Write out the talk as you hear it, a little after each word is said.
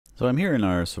So I'm here in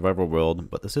our survival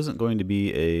world, but this isn't going to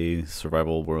be a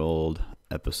survival world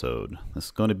episode. This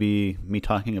is going to be me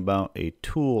talking about a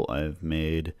tool I've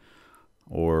made,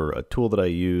 or a tool that I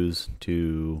use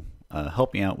to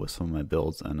help me out with some of my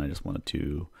builds, and I just wanted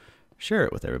to share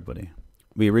it with everybody.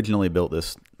 We originally built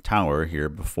this tower here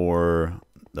before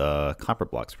the copper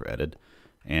blocks were added,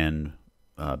 and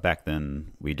back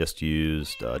then we just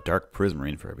used dark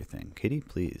prismarine for everything. Katie,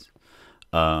 please.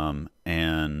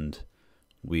 And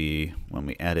when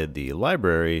we added the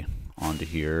library onto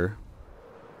here,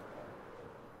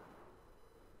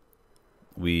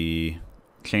 we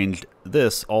changed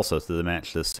this also to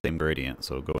match this same gradient.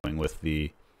 So going with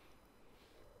the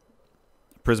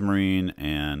prismarine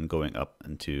and going up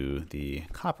into the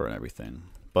copper and everything.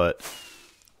 But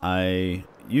I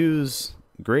use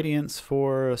gradients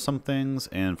for some things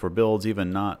and for builds,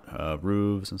 even not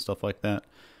roofs and stuff like that.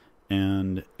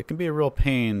 And it can be a real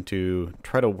pain to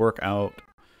try to work out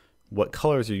what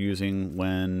colors you're using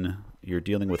when you're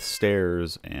dealing with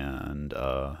stairs and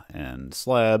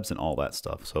slabs and all that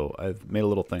stuff. So I've made a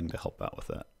little thing to help out with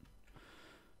that.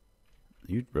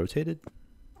 You rotated?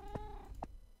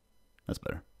 That's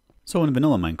better. So in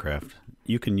vanilla Minecraft,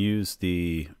 you can use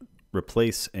the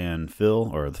replace and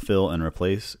fill, or the fill and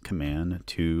replace command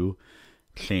to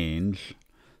change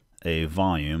a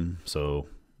volume. So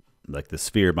like the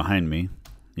sphere behind me,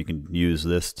 you can use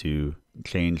this to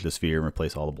change the sphere and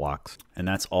replace all the blocks. And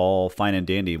that's all fine and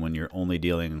dandy when you're only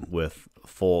dealing with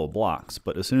full blocks.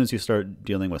 But as soon as you start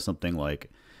dealing with something like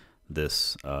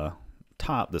this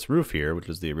this roof here, which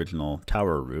is the original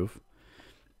tower roof,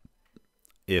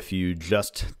 if you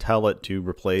just tell it to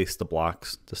replace the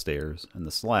blocks, the stairs, and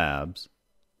the slabs,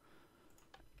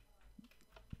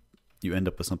 you end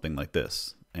up with something like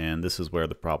this. And this is where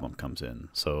the problem comes in.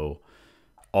 So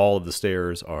all of the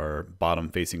stairs are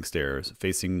bottom-facing stairs,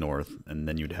 facing north, and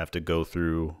then you'd have to go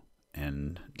through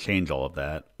and change all of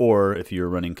that. Or if you're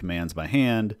running commands by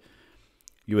hand,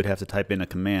 you would have to type in a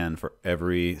command for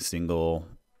every single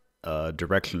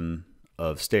direction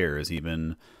of stairs,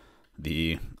 even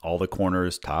all the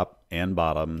corners, top and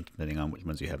bottom, depending on which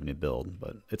ones you have in your build.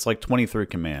 But it's like 23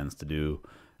 commands to do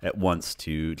at once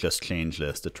to just change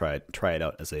this, to try it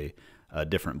out as a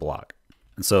different block.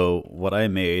 And so what I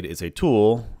made is a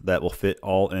tool that will fit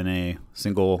all in a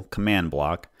single command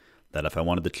block, that if I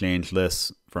wanted to change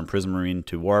this from prismarine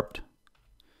to warped,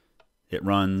 it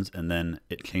runs and then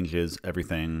it changes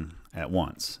everything at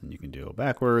once. And you can do it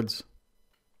backwards.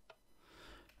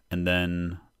 And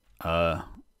then,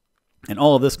 and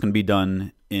all of this can be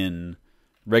done in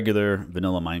regular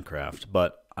vanilla Minecraft,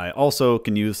 but I also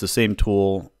can use the same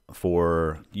tool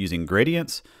for using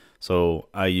gradients. So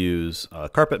I use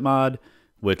carpet mod,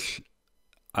 which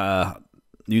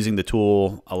using the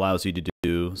tool allows you to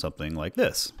do something like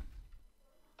this.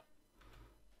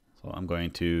 So I'm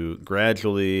going to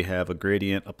gradually have a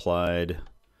gradient applied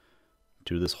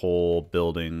to this whole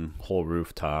building, whole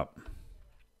rooftop.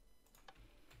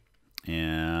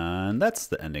 And that's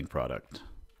the ending product.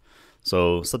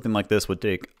 So something like this would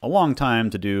take a long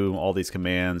time to do all these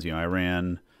commands. You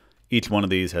know, each one of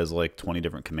these has like 20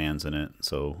 different commands in it.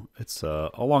 So it's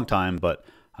a long time, but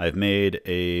I've made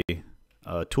a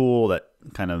tool that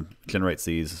kind of generates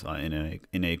these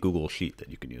in a Google Sheet that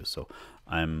you can use. So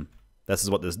this is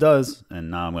what this does,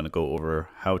 and now I'm going to go over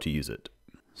how to use it.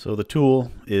 So the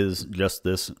tool is just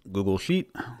this Google Sheet,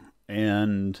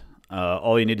 and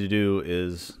all you need to do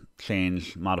is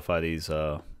modify these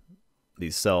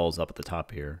cells up at the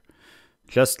top here.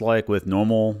 Just like with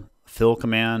normal fill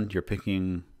command, you're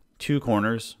picking two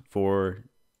corners for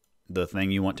the thing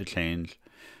you want to change.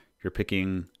 You're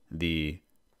picking the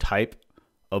type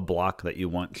of block that you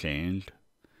want changed.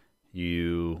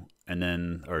 The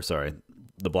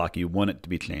block you want it to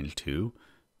be changed to,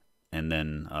 and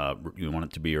then you want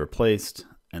it to be replaced,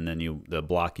 and then the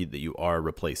block that you are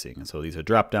replacing. And so these are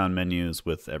drop-down menus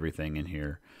with everything in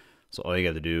here. So all you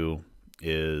got to do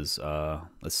is,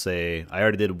 let's say I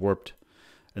already did warped,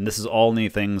 and this is only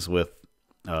things with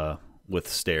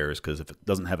stairs, because if it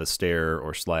doesn't have a stair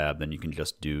or slab, then you can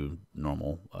just do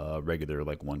normal, regular,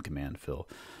 like one command fill.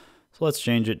 So let's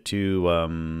change it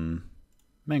to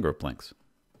mangrove planks.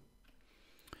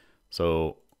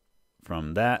 So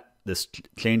from that, this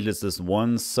changes this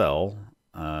one cell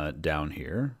down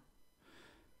here.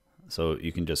 So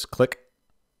you can just click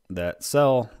that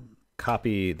cell,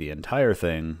 copy the entire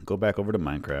thing, go back over to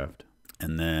Minecraft,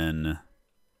 and then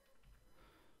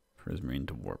prismarine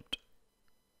to warped.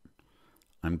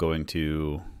 I'm going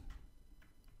to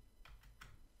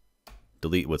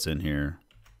delete what's in here,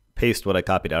 paste what I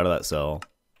copied out of that cell,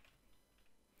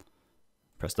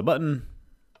 press the button,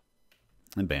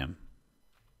 and bam,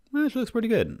 Actually looks pretty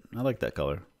good. I like that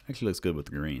color. Actually looks good with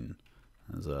green.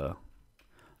 As I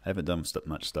haven't done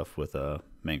much stuff with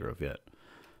mangrove yet,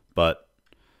 but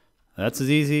that's as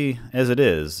easy as it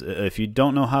is. If you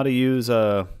don't know how to use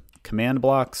command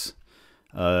blocks,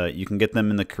 you can get them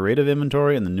in the creative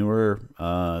inventory in the newer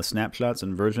snapshots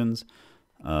and versions,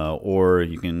 or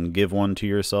you can give one to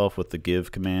yourself with the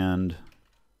give command,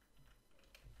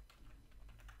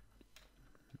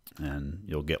 and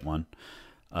you'll get one.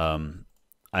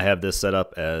 I have this set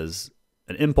up as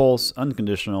an impulse,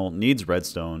 unconditional, needs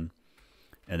redstone,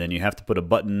 and then you have to put a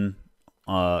button.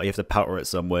 You have to power it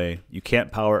some way. You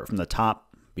can't power it from the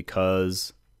top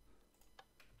because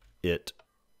it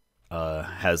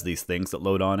has these things that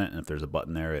load on it, and if there's a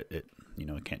button there, it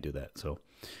can't do that. So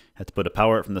you have to put a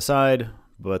power it from the side,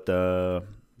 but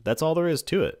that's all there is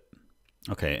to it.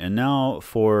 Okay, and now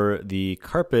for the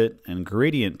carpet and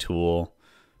gradient tool,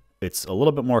 it's a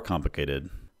little bit more complicated.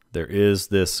 There is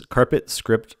this carpet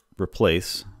script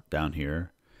replace down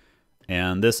here,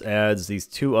 and this adds these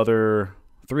three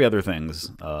other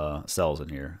things, cells in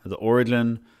here: the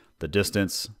origin, the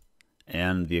distance,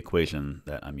 and the equation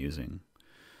that I'm using.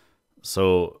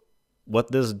 So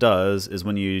what this does is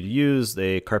when you use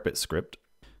a carpet script,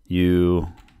 you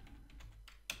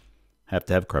have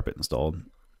to have carpet installed.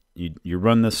 You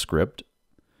run this script,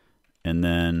 and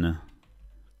then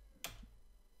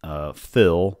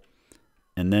fill,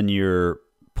 and then you're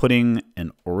putting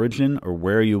an origin or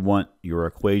where you want your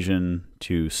equation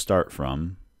to start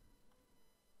from.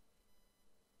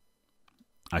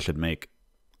 I should make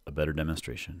a better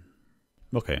demonstration.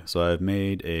 Okay, so I've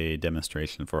made a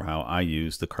demonstration for how I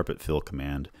use the carpet fill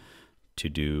command to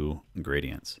do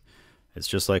gradients. It's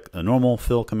just like a normal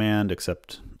fill command,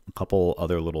 except a couple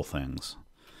other little things.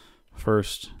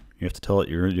 First, you have to tell it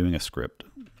you're doing a script.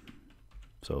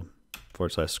 So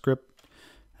 /script,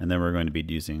 and then we're going to be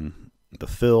using the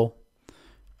fill.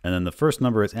 And then the first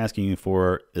number it's asking you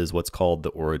for is what's called the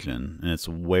origin, and it's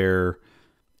where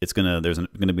it's there's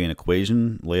gonna be an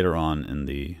equation later on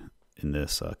in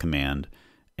this command,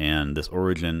 and this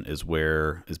origin is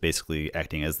basically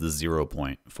acting as the 0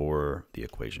 point for the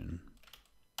equation.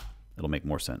 It'll make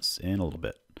more sense in a little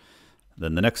bit.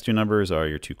 Then the next two numbers are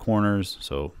your two corners.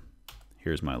 So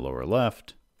here's my lower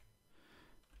left,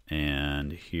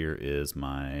 and here is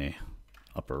my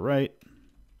upper right.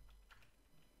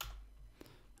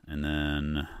 And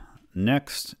then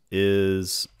next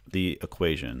is the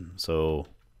equation. So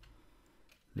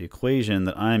the equation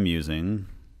that I'm using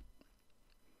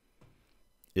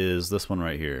is this one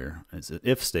right here. It's an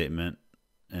if statement,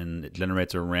 and it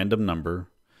generates a random number.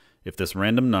 If this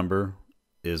random number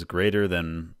is greater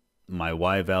than my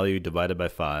y value divided by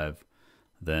 5,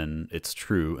 then it's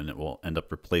true, and it will end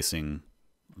up replacing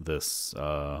this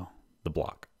the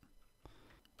block.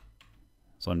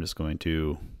 So I'm just going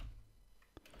to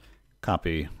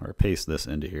copy or paste this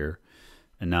into here.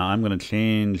 And now I'm going to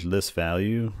change this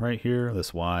value right here,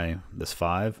 this y, this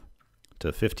 5,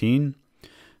 to 15.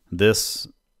 This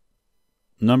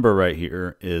number right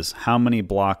here is how many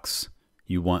blocks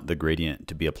you want the gradient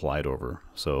to be applied over.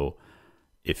 So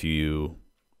if you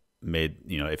made,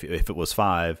 if it was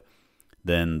 5,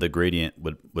 then the gradient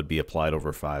would be applied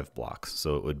over 5 blocks.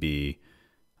 So it would be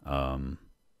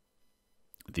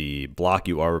the block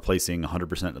you are replacing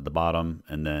 100% at the bottom,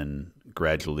 and then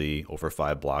gradually over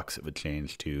 5 blocks it would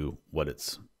change to what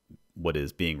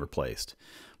is being replaced.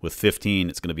 With 15,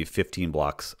 it's going to be 15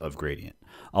 blocks of gradient.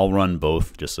 I'll run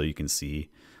both just so you can see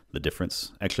the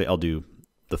difference. Actually, I'll do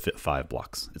the 5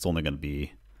 blocks. It's only going to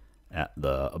be at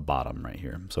the bottom right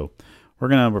here. So we're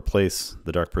going to replace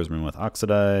the dark prismarine with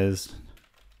oxidized,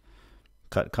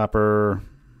 cut copper,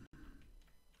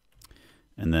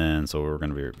 and then so we're going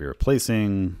to be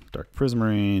replacing dark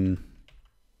prismarine.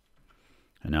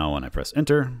 And now when I press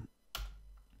enter,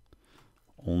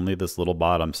 only this little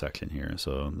bottom section here.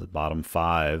 So the bottom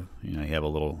 5, you have a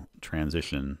little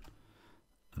transition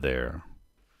there.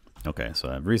 Okay, so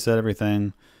I've reset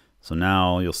everything. So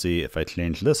now you'll see if I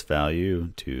change this value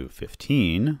to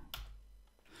 15,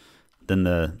 then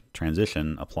the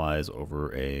transition applies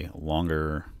over a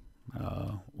longer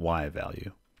y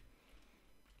value.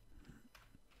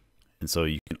 And so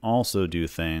you can also do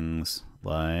things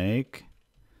like,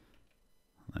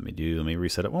 let me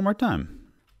reset it one more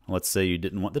time. Let's say you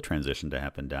didn't want the transition to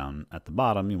happen down at the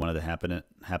bottom. You wanted to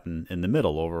happen in the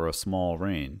middle over a small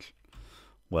range.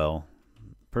 Well,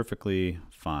 perfectly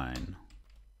fine.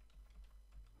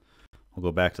 We'll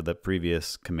go back to the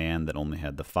previous command that only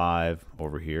had the 5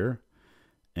 over here.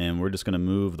 And we're just going to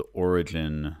move the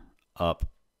origin up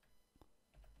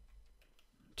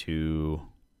to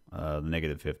the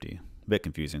 -50. A bit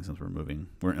confusing since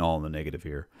we're all in the negative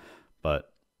here.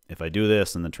 But if I do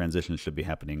this, then the transition should be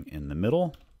happening in the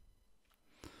middle.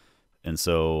 And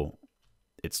so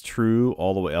it's true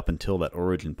all the way up until that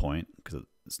origin point because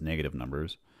it's negative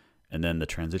numbers. And then the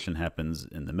transition happens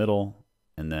in the middle.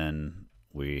 And then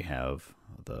we have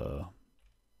the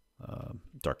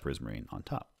dark prismarine on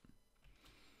top.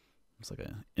 It's like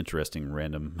an interesting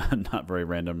random, not very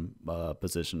random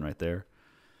position right there.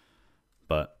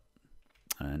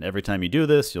 And every time you do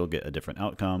this, you'll get a different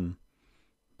outcome.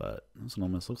 But this one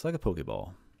almost looks like a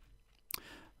Pokeball.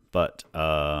 But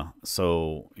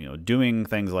so, you know, doing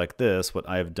things like this, what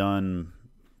I've done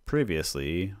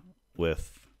previously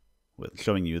with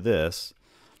showing you this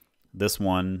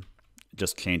one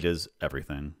just changes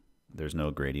everything. There's no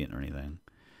gradient or anything.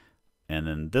 And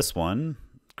then this one,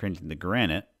 changing the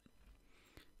granite,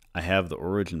 I have the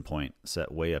origin point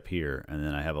set way up here, and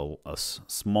then I have a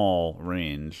small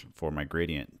range for my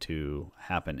gradient to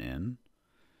happen in.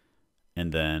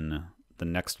 And then the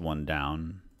next one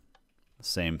down,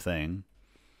 same thing.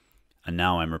 And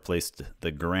now I'm replaced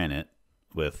the granite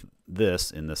with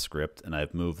this in the script, and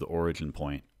I've moved the origin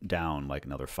point down like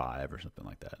another 5 or something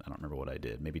like that. I don't remember what I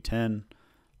did. Maybe 10.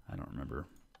 I don't remember.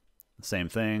 Same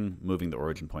thing, moving the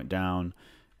origin point down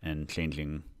and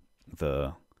changing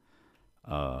the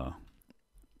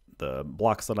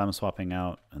blocks that I'm swapping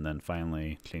out, and then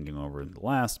finally changing over the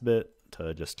last bit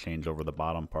to just change over the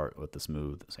bottom part with the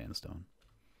smooth sandstone.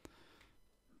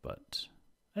 But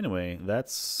anyway,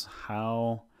 that's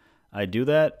how I do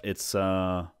that. It's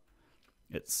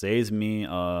it saves me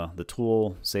the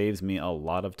tool saves me a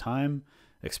lot of time,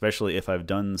 especially if I've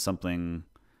done something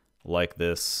like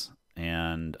this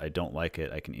and I don't like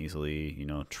it. I can easily, you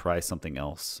know, try something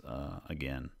else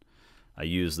again. I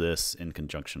use this in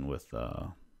conjunction with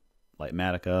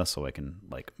Lightmatica, so I can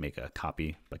like make a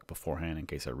copy like beforehand in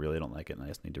case I really don't like it and I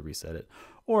just need to reset it,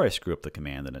 or I screw up the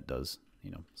command and it does, you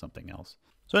know, something else.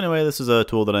 So anyway, this is a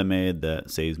tool that I made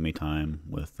that saves me time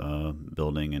with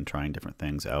building and trying different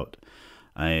things out.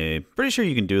 I'm pretty sure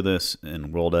you can do this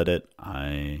in World Edit.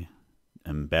 I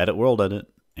am bad at World Edit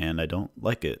and I don't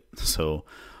like it. So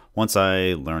once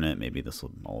I learn it, maybe this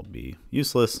will all be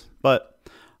useless. But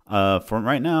for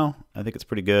right now, I think it's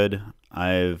pretty good.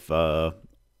 I've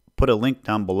put a link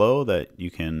down below that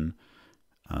you can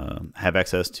have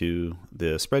access to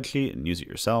the spreadsheet and use it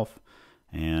yourself.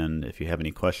 And if you have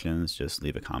any questions, just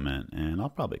leave a comment and I'll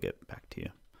probably get back to you.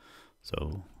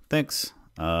 So thanks.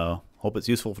 Hope it's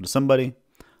useful for somebody,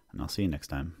 and I'll see you next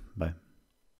time. Bye.